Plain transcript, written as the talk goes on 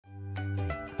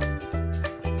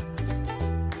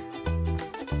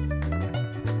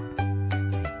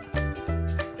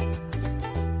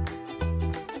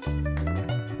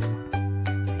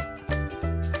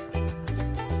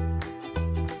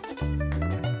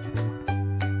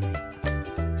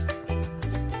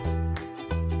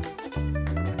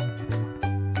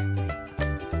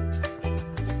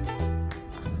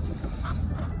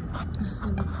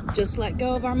Just let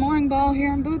go of our mooring ball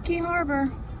here in Buki Harbor.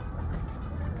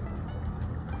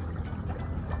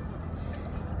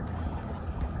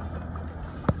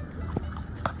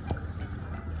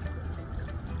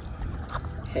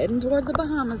 Heading toward the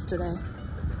Bahamas today.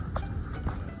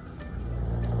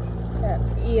 Got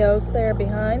Eos there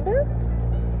behind us,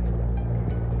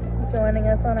 joining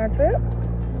us on our trip.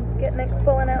 Skitnik's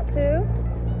pulling out too.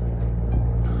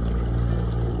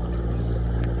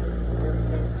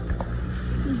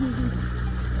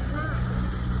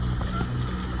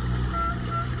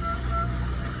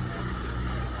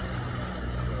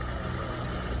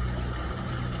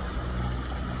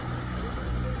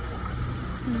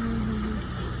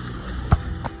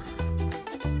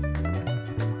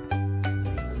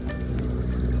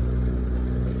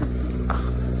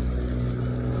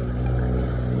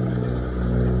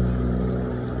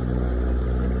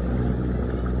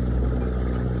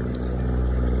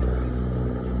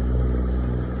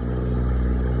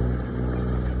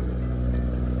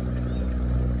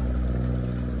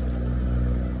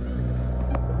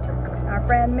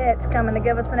 Friend Mitch coming to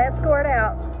give us an escort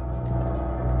out.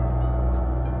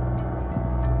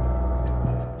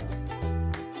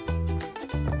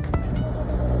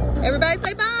 Everybody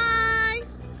say bye!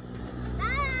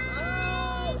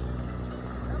 Bye!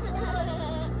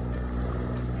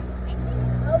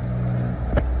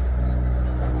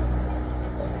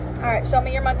 Alright, show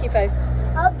me your monkey face.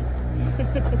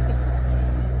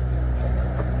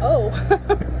 Oh.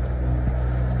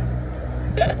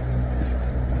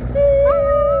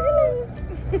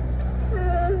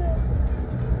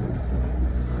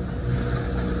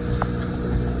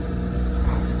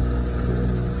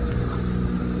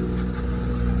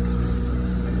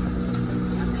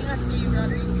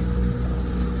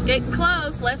 Getting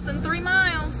close, less than 3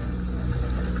 miles.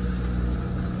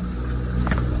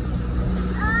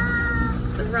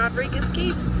 To Rodriguez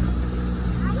Keep. I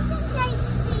think I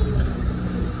see.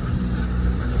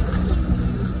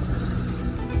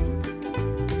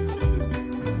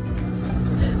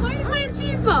 Why are you saying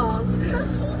cheese balls? Cheese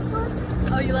balls.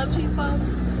 Oh, you love cheese balls?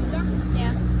 Yeah.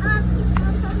 Yeah. I love cheese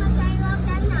balls so much. I love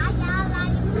them. I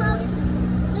love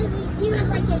you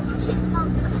like a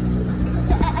chipmunk.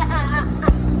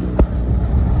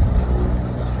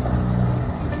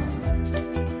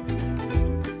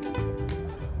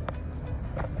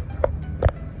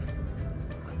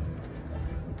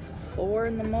 It's 4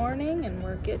 in the morning and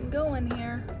we're getting going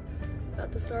here.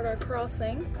 About to start our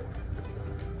crossing.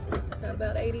 Got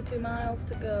about 82 miles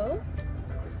to go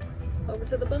over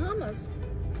to the Bahamas.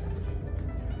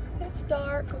 It's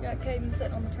dark. We got Caden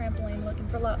sitting on the trampoline looking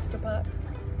for lobster pots.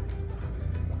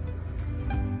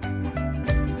 Got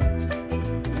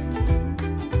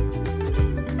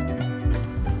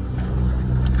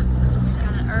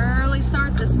an early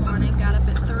start this morning. Got up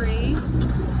at 3.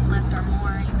 Left our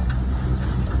mooring.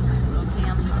 Little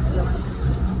Cam's on the floor.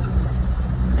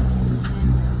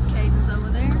 And Caden's over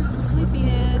there.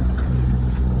 Sleepyhead.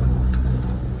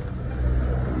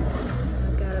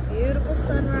 Got a beautiful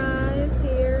sunrise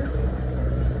here.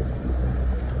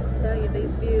 I tell you,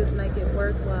 these views make it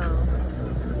worthwhile.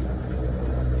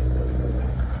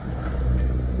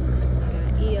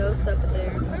 Got Eos up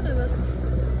there in front of us.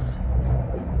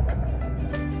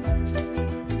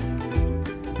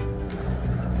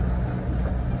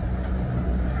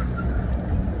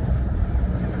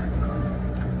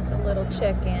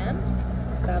 Check-in.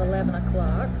 It's about 11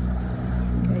 o'clock.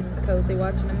 Caden's cozy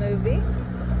watching a movie.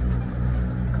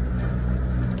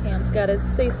 Cam's got his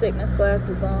seasickness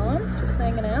glasses on, just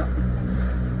hanging out.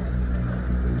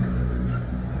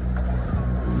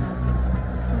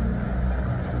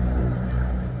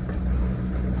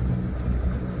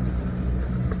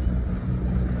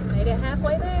 Made it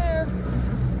halfway there.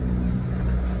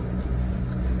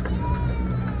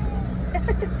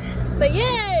 Say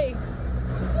yay!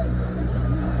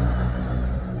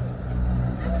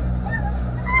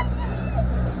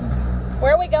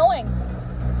 Where are we going?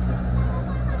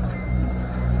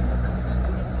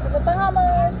 To the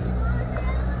Bahamas.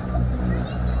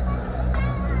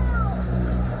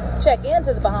 Check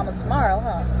into the Bahamas tomorrow,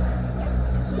 huh?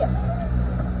 Yeah.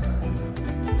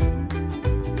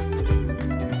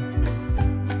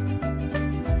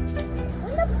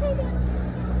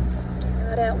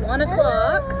 Got at 1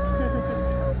 o'clock.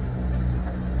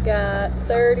 Got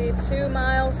 32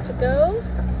 miles to go.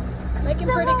 Making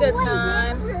pretty good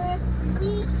time.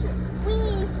 We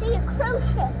see a cruise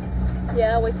ship.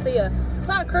 Yeah, we see it's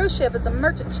not a cruise ship, it's a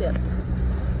merchant ship.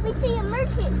 We see a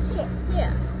merchant ship.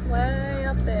 Yeah, way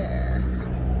up there.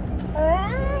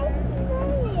 Right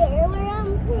there, where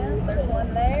I'm Yeah, there's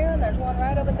one there, and there's one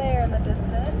right over there in the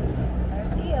distance.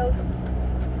 There's Eos.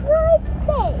 right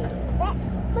there.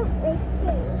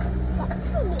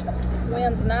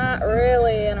 Wind's not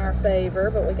really in our favor,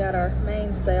 but we got our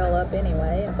mainsail up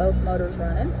anyway and both motors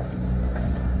running.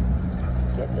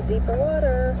 Get to deeper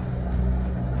water.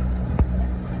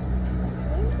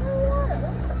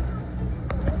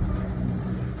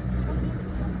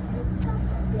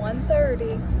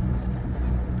 1:30.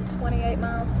 28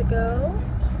 miles to go.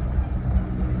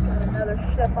 Got another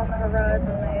ship on the horizon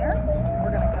there.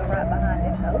 We're gonna go right behind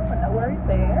him though, so no worries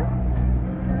there.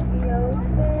 EO's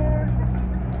there.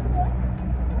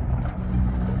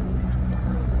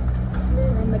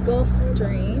 We're in the Gulf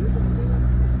Stream.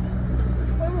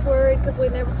 We were worried because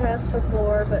we'd never passed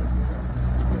before, but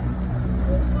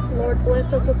the Lord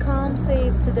blessed us with calm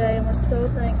seas today, and we're so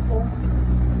thankful.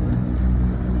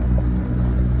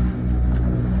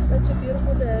 Such a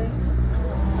beautiful day.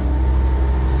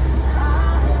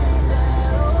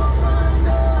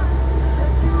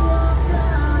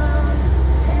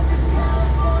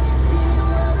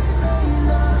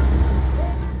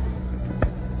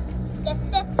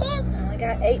 Only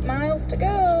got 8 miles to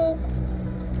go.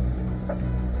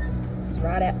 It's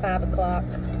right at 5 o'clock.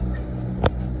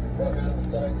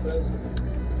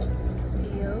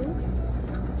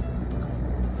 Eos.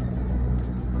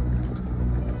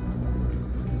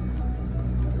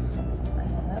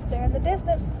 And up there in the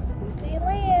distance, we see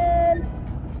land.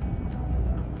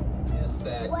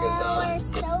 Well, we're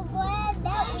so glad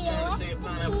that we left the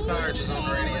keys and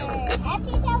we're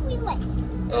happy that we left.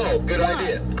 Oh, good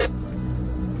idea.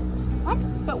 What?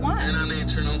 But why? And I'm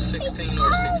answering on 16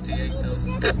 or 68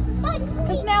 though.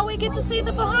 Because now we get to see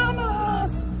the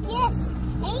Bahamas. Yes,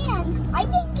 and I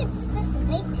think it's this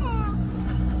big town.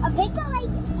 A big lake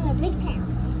and a big town.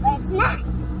 But it's not.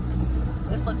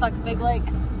 This looks like a big lake.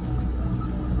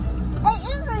 It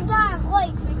is a giant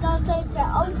lake because it's an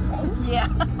ocean. Yeah.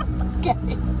 Okay.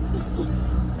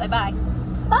 Say bye.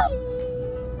 Bye.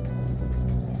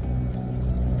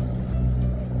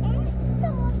 And it's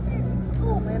still up there.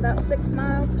 Only about 6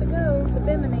 miles to go to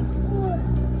Bimini.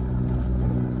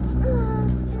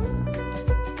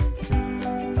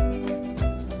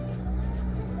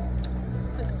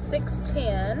 It's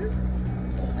 6:10,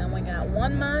 and we got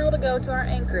 1 mile to go to our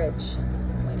anchorage.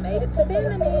 We made it to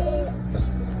Bimini.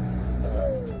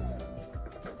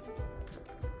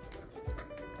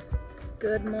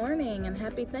 Good morning and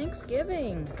happy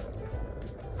Thanksgiving.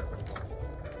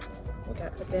 We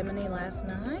got to Bimini last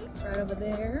night. It's right over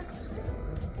there.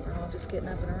 We're all just getting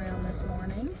up and around this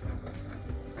morning.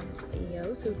 There's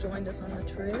Eos who joined us on the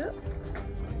trip.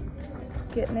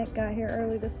 Skitnik got here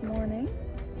early this morning.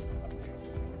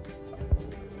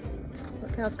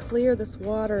 Look how clear this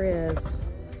water is.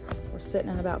 We're sitting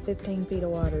in about 15 feet of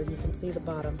water and you can see the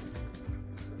bottom.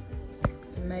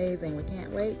 It's amazing. We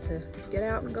can't wait to get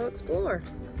out and go explore.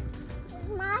 This is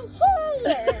my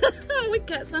hair. We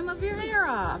cut some of your hair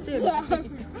off, didn't we?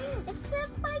 Yes. It's so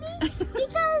funny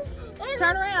because it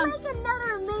Turn looks around. like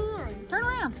another man. Turn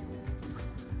around.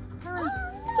 Turn around.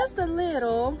 Just a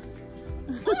little.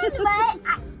 But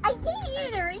I can't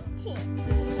even reach it.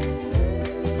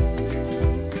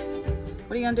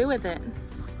 What are you gonna do with it?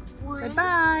 Say 1,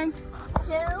 bye.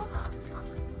 2,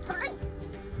 3.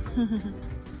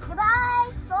 Goodbye.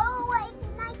 Flow away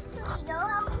nicely. Go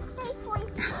home safely.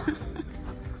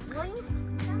 1,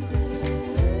 2.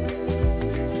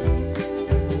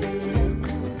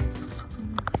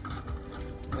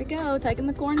 Here we go, taking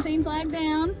the quarantine flag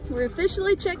down. We're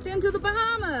officially checked into the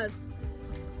Bahamas.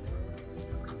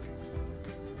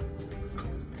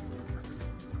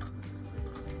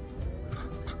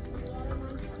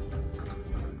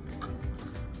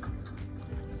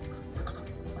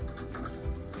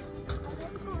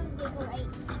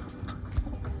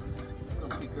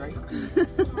 Great.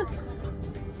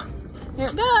 Here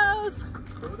it goes.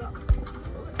 Throw it up.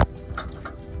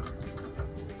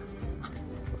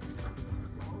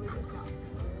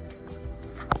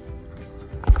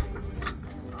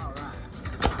 All right.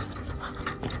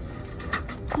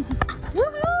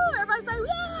 Woohoo! Everybody say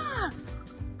yeah!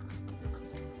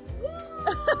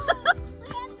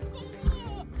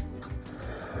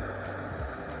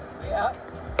 Yep.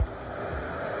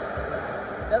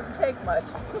 Doesn't take much.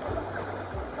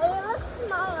 It looks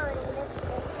smaller in this one.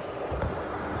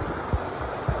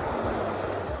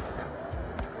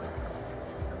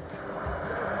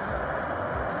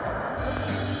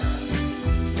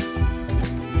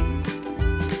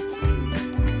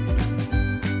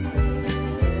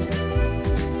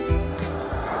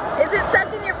 Is it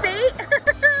sucking your feet?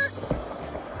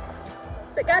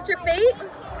 Has it got your feet?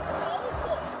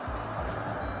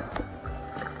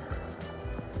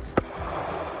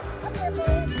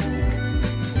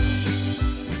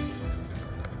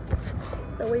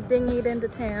 So we dinghied into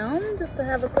town just to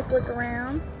have a quick look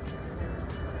around.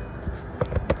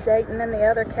 Dayton and the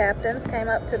other captains came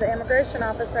up to the immigration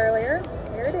office earlier.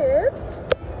 Here it is.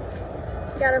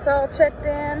 Got us all checked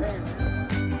in.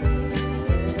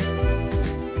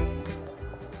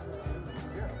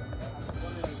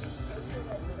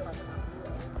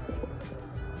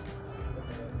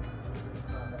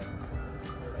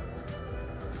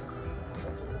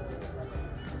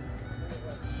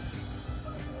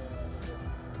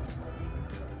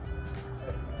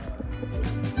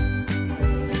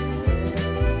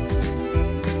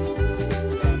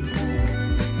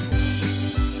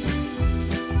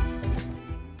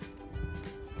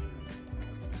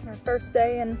 Our first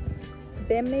day in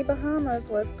Bimini, Bahamas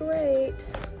was great.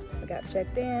 We got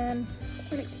checked in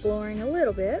and exploring a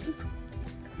little bit.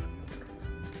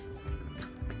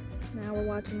 Now we're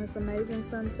watching this amazing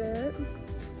sunset.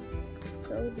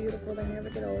 So beautiful, they never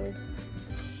get old.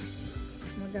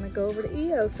 And we're gonna go over to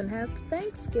Eos and have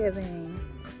Thanksgiving.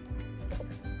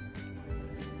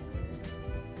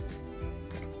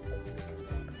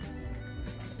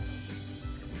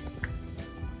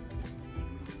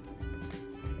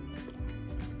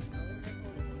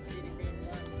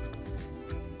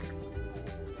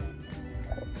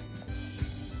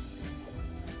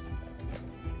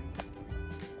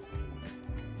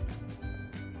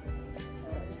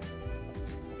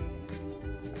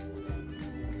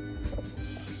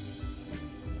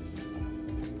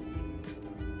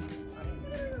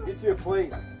 Get you a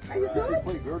plate. Get you a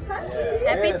plate, George.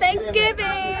 Happy Thanksgiving!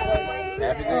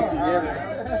 Happy Thanksgiving.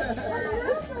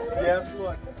 Yes,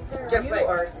 look. You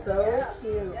are so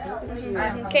cute.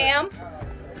 Cam,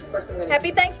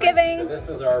 happy Thanksgiving! This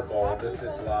was our bowl. This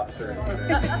is lobster and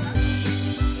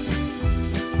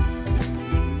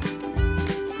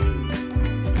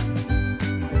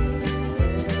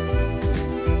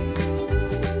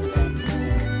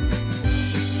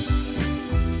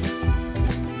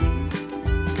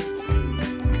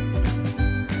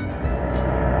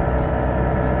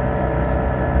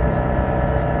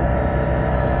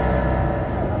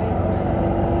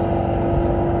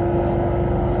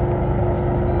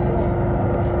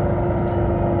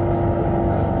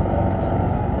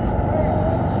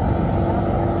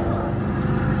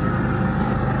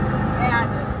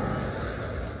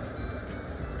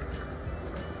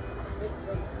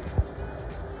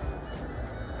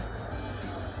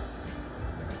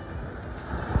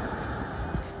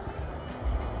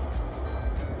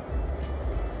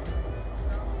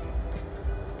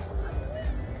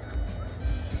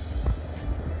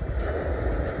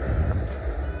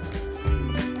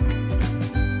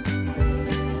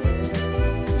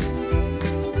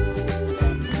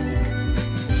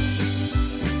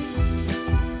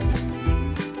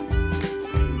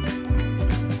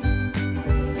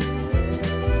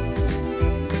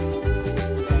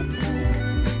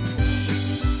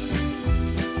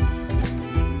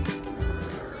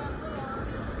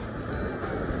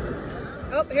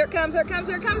Oh, here it comes, here it comes,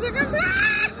 here it comes, here it comes!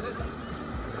 Ah!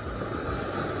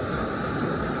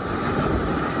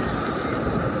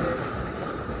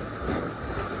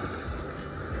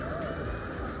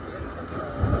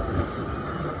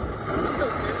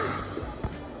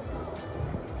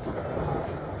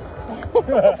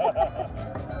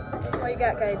 What you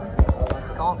got,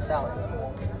 Caden? Conch salad.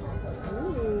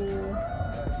 Ooh.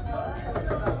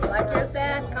 Like yours,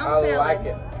 Dad? Conch I salad. like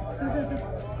it.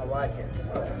 I like it.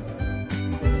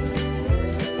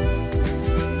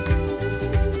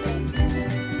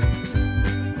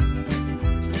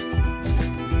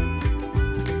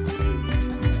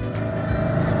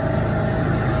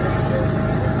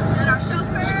 And our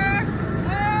chauffeur.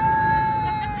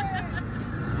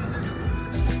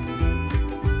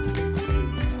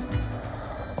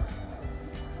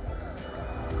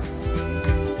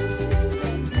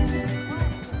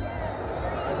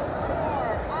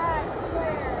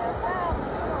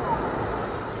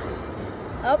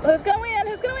 Oh, who's gonna win?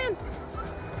 Who's gonna win?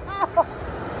 Oh,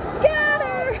 got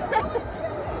her!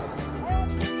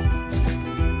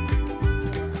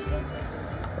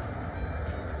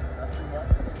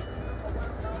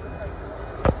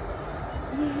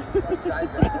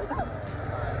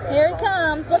 Here he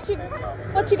comes. What you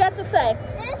got to say?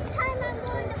 This time I'm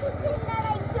going to pretend that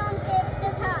I jumped it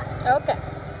this high. Okay.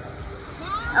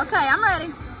 Okay, I'm ready.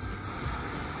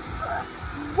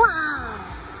 Wow.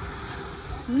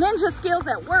 Ninja skills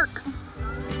at work.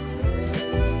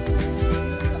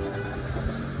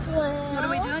 What are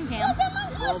we doing, Cam? Look at my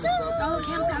muscles. Oh,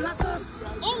 Cam's got muscles.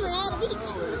 And we're at the beach.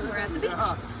 We're at the beach.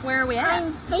 Where are we at?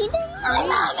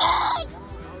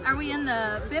 Are we in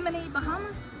the Bimini,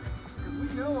 Bahamas?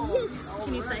 Yes.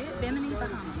 Can you say it? Bimini,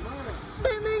 Bahamas.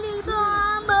 Bimini,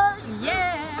 Bahamas.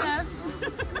 Yeah.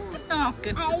 Oh,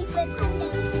 goodness. I bet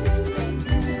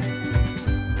you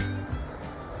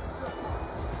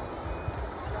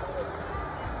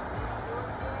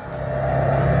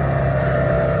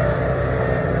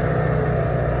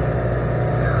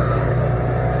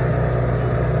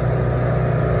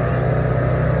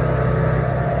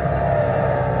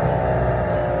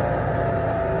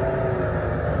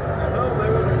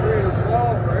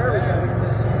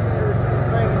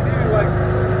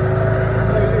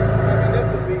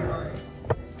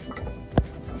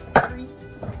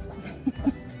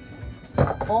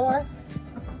 4,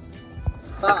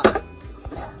 5.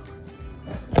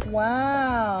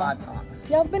 Wow. 5 times.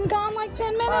 Y'all been gone like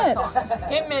 10 minutes.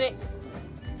 10 minutes.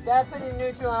 Dad put in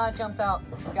neutral and I jumped out.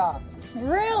 Got him.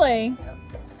 Really?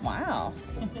 Wow.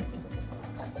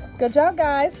 Good job,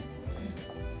 guys.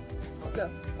 Go.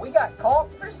 We got caught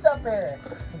for supper.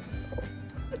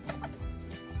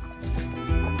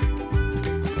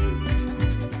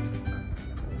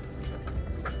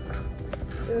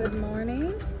 Good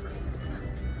morning.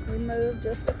 We moved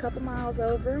just a couple miles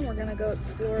over and we're gonna go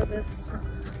explore this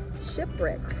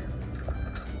shipwreck.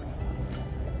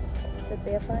 Should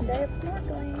be a fun day of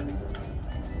snorkeling.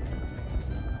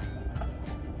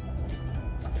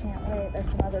 Can't wait, there's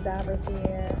some other divers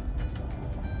here.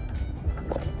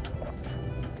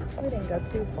 We didn't go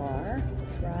too far.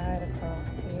 It's right across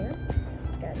here.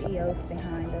 Got EOS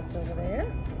behind us over there.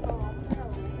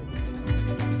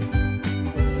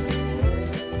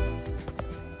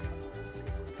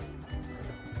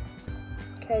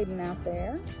 Caden out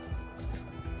there,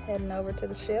 heading over to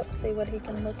the ship, see what he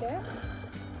can look at.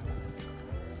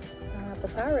 The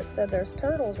pirate said there's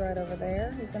turtles right over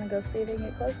there. He's gonna go see if he can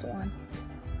get close to one.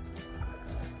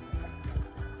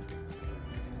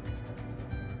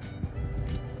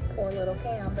 Poor little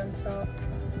Camden saw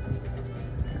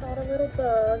caught a little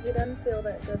bug. He doesn't feel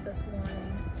that good this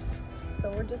morning.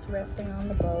 So we're just resting on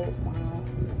the boat while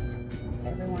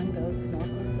everyone goes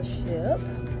snorkels the ship.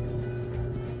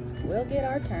 We'll get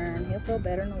our turn. He'll feel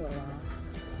better in a little while.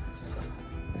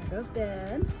 There goes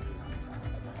Dad.